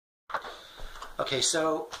Okay,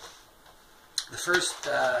 so the first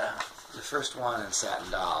one in Satin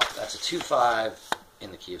Doll, that's a 2-5 in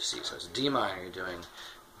the key of C. So it's D minor. You're doing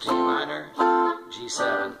D minor,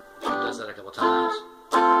 G7. He does that a couple times.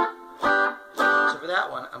 So for that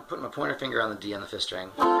one, I'm putting my pointer finger on the D on the 5th string,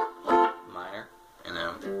 minor, and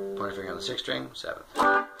then pointer finger on the 6th string, 7th.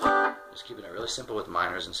 Just keeping it really simple with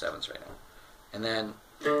minors and 7s right now. And then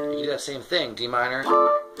you do that same thing, D minor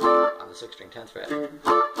on the 6th string, 10th fret,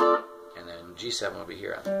 and then G7 will be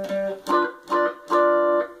here on.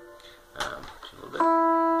 A little bit.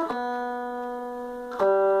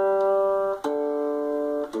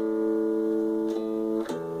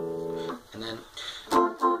 And then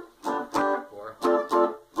 4.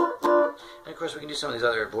 And of course we can do some of these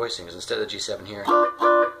other voicings instead of the G7 here.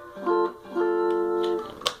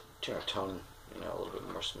 Turn our tone, a little bit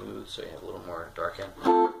more smooth, so you have a little more dark end.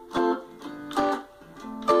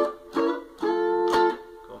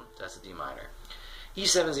 Cool. That's the D minor.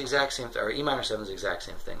 E7 is the exact same, or E minor 7 is the exact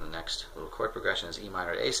same thing. The next little chord progression is E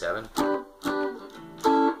minor to A7.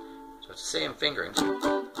 So it's the same fingerings,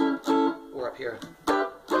 or up here,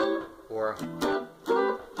 or.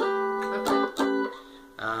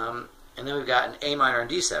 And then we've got an A minor and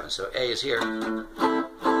D7. So A is here, and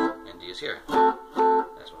D is here.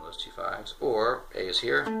 That's one of those 2-5s. Or A is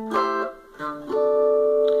here.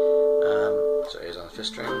 So A is on the 5th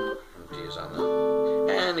string, and D is on the.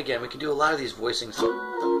 And again, we can do a lot of these voicings. We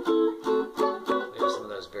have some of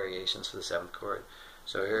those variations for the 7th chord.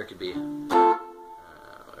 So here it could be A,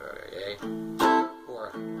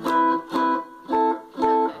 or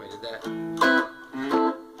we did that.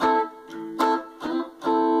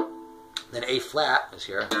 Then A flat is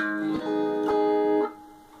here, and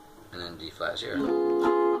then D flat is here. A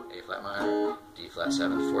flat minor, D flat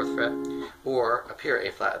 7th, 4th fret, or up here A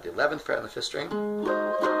flat at the 11th fret on the 5th string.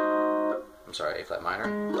 I'm sorry, A flat minor,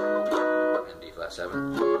 and D flat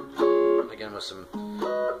 7. Again with some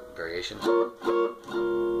variations. Or,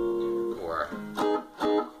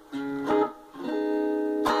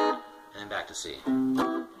 and then back to C.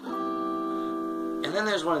 And then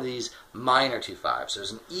there's one of these minor 2-5s. So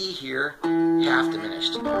there's an E here, half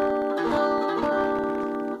diminished. And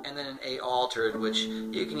then an A altered, which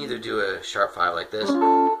you can either do a sharp 5 like this.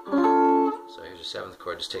 So here's your 7th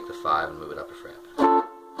chord, just take the 5 and move it up a fret.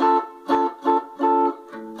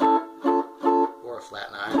 Or a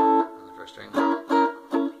flat 9 on the 1st string.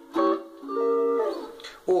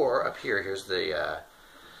 Or up here, here's the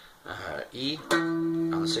E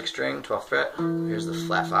on the 6th string, 12th fret. Here's the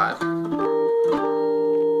flat 5. And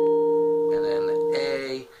then the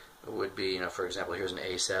A would be, for example, here's an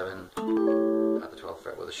A7 at the 12th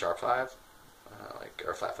fret with a sharp 5,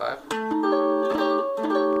 or flat 5.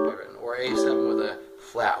 Or A7 with a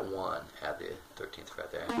flat 1 at the 13th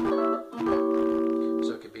fret there.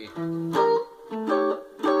 So it could be, and then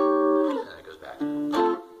it goes back.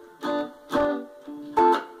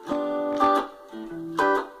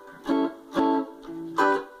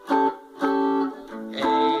 A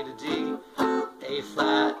to D, A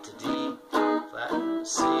flat to D, flat,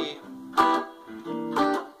 C.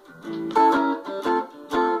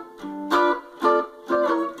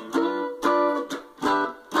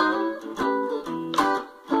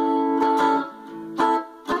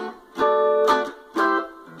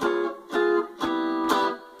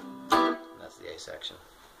 Section.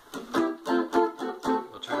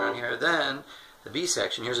 We'll turn around here. Then the B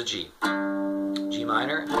section. Here's a G. G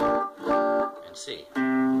minor and C.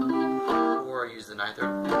 Or use the 9th.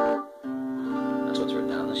 That's what's written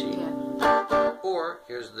down on the sheet. Yeah. Or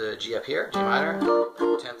here's the G up here. G minor,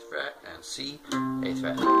 10th fret, and C, 8th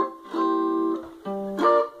fret.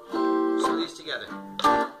 So these together.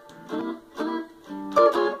 And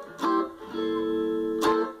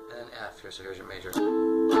then F here. So here's your major.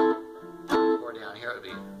 Down here it would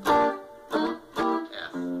be F,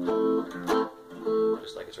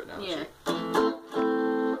 just like it's written down the sheet.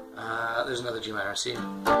 There's another G minor C.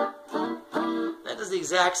 That does the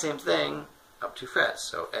exact same thing up 2 frets.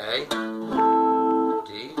 So A,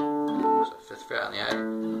 D, so 5th fret on the A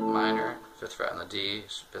minor, 5th fret on the D,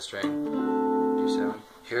 5th string, G7.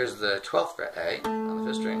 Here's the 12th fret A on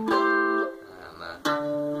the 5th string, and the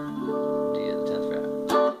D at the 10th fret.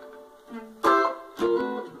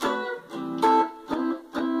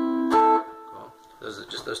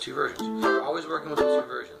 Just those 2 versions. Always working with those 2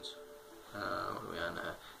 versions. What are we on?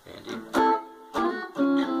 A and D.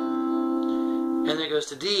 And then it goes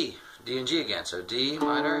to D. D and G again. So D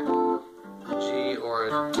minor, G, or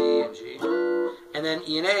D and G. And then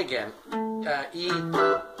E and A again. E,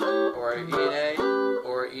 or E and A,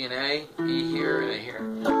 or E and A, E here and A here.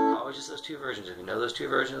 Always just those 2 versions. If you know those 2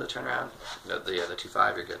 versions of the turnaround, the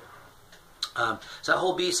 2-5, you're good. So that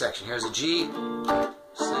whole B section, here's a G,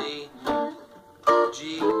 C,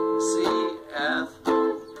 G, C, F,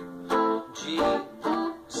 G,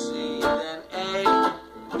 C, then A,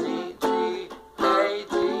 D, G, A,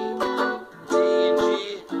 D, D, and G,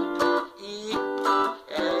 E, A,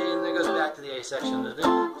 and then it goes back to the A section.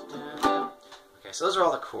 Okay, so those are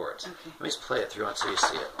all the chords. Okay. Let me just play it through until you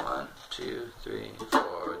see it. 1, 2, 3,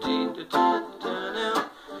 4, D, da, da, da, da, da.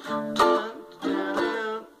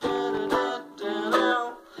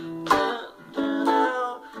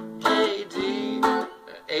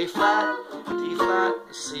 A flat, D flat,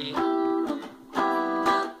 C, E,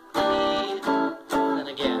 then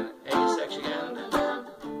again, A section.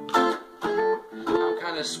 I'm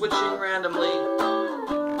kind of switching randomly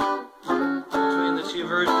between the two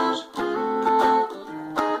versions.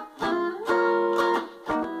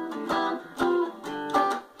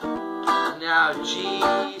 Now G,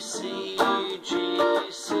 C, G,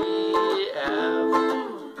 C, F,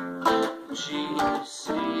 G,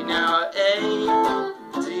 C, now A,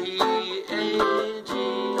 D, A, D,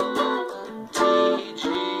 D, G, E,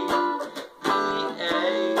 A,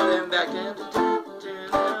 then back down,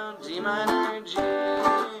 D minor, G, E,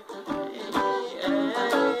 A,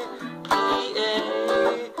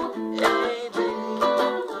 D,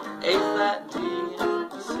 A flat, D,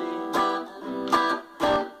 C.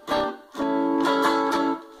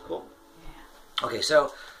 Cool. Okay,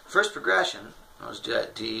 so first progression, let's do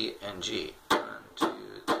that D and G. 1, 2,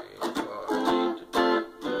 3, 4, D.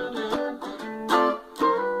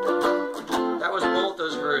 That was both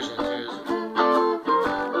those versions. And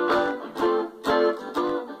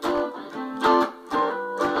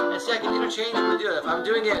see, I can interchangeably do it. If I'm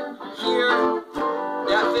doing it here,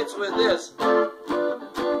 that fits with this. I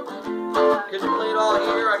can play it all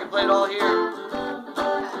here, I can play it all here.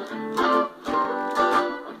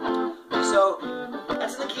 So,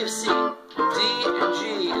 that's in the key of C. D and G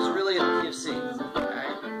is really in the key of C.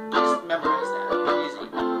 Alright? Just memorize that. Easy.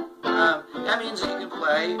 That means that you can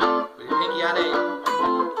play with your pinky on A.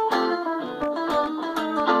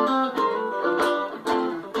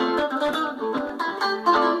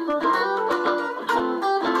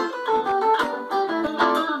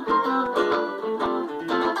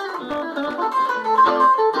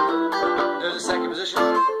 There's a second position.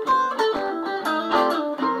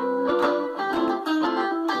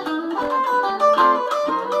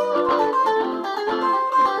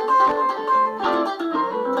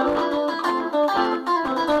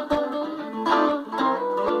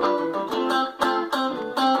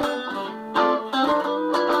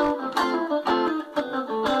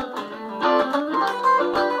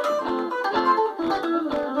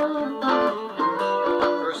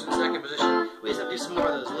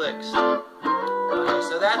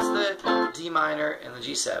 That's the D minor and the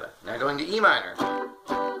G7. Now going to E minor. We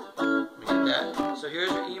get that. So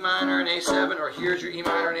here's your E minor and A7, or here's your E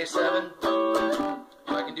minor and A7. So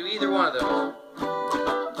I can do either one of those.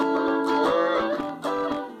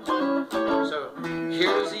 So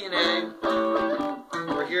here's E and A,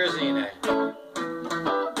 or here's E and A.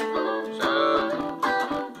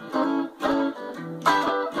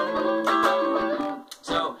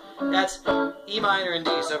 So that's E minor and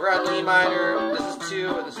D. So if we're on E minor, this is 2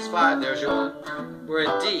 and this is 5, there's your 1. We're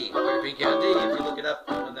in D. Put your pinky on D. If you look it up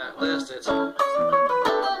on that list, it's okay,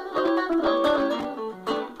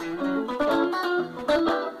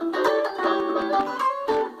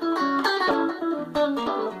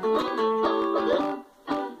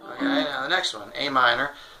 now the next one, A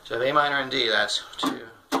minor. So if A minor and D, that's 2.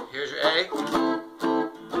 Here's your A.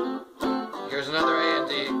 Here's another A and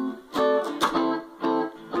D.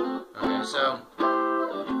 So,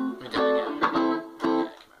 let me do it again. Yeah,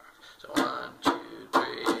 so 1, 2, 3,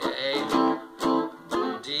 A,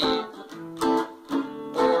 D,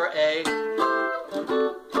 or A.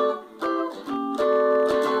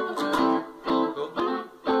 Cool.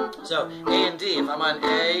 So, A and D. If I'm on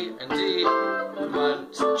A and D, I'm on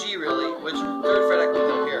G really. Which third fret I can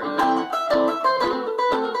put up here?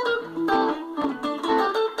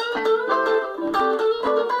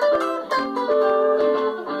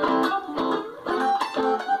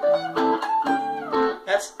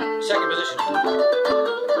 Second position.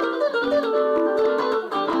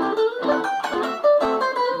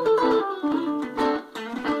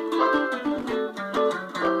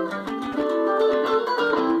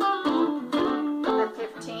 The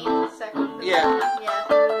 15, second position. Yeah. Yeah.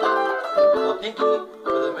 Well, pinky with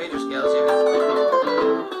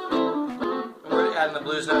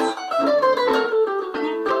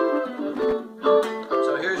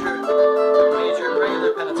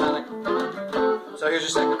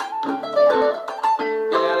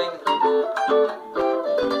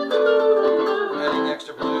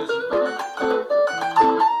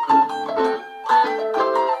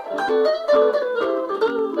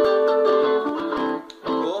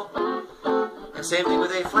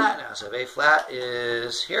So if A flat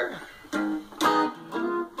is here. Try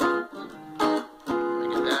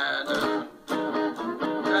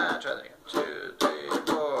that again. 2, 3,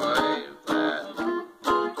 4, A flat.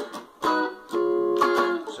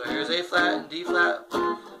 So here's A flat and D flat,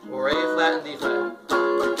 or A flat and D flat.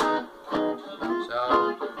 So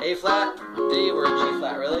A flat, D, we're in G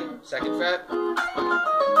flat, really? Second fret.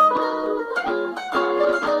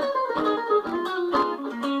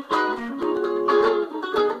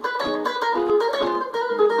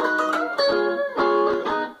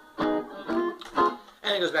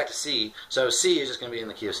 And it goes back to C. So C is just going to be in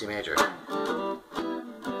the key of C major.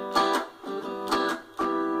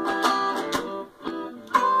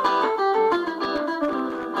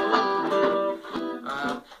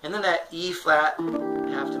 And then that E flat,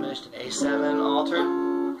 half diminished in A7 altered.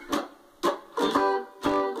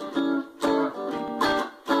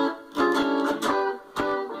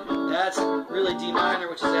 That's really D minor,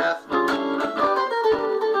 which is F.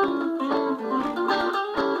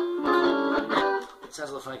 It sounds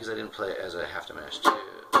a little funny because I didn't play it as a half diminished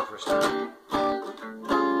the first time.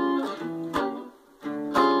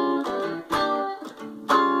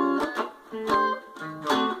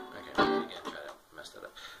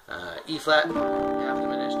 E flat, half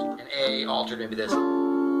diminished, and A altered, maybe this.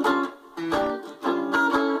 Cool.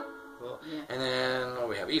 Yeah. And then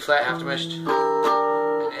we have E flat, half diminished, and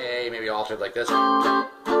A maybe altered like this. So,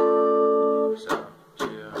 2,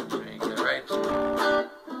 make that right.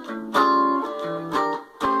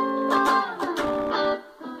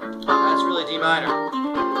 That's really D minor.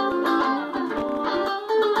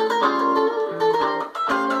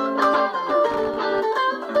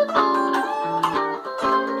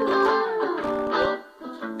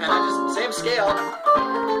 Scale.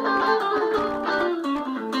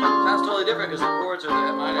 Sounds totally different because the chords are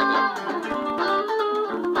that minor there.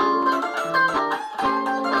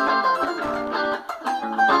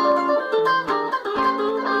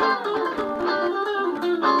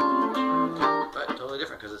 But totally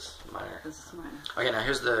different because it's minor. Okay, now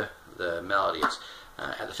here's the melody. It's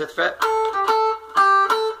at the 5th fret.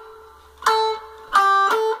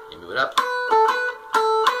 You move it up.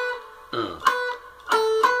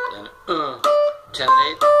 10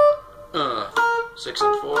 and 8, 6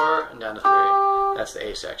 and 4, and down to 3. That's the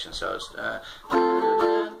A section. So it's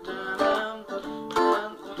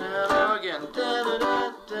again.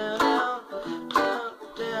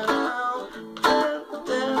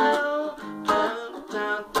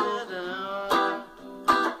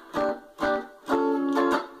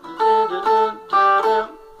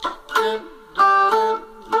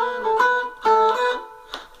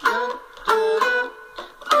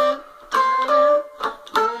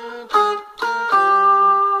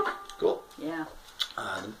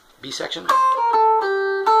 B section.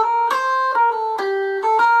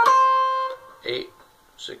 8,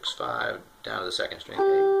 6, 5, down to the second string, 8.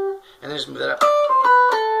 And then just move that up.